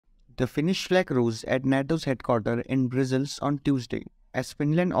The Finnish flag rose at NATO's headquarters in Brussels on Tuesday, as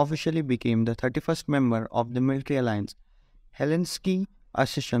Finland officially became the 31st member of the military alliance. Helsinki's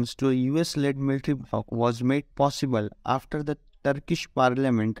accession to a US-led military bloc was made possible after the Turkish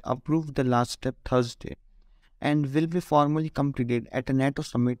parliament approved the last step Thursday, and will be formally completed at a NATO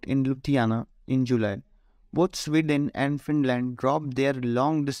summit in Lithuania in July. Both Sweden and Finland dropped their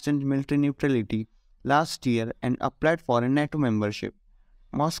long-distance military neutrality last year and applied for a NATO membership.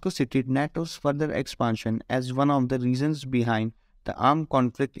 Moscow cited NATO's further expansion as one of the reasons behind the armed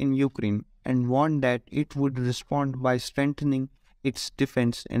conflict in Ukraine and warned that it would respond by strengthening its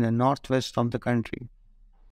defense in the northwest of the country.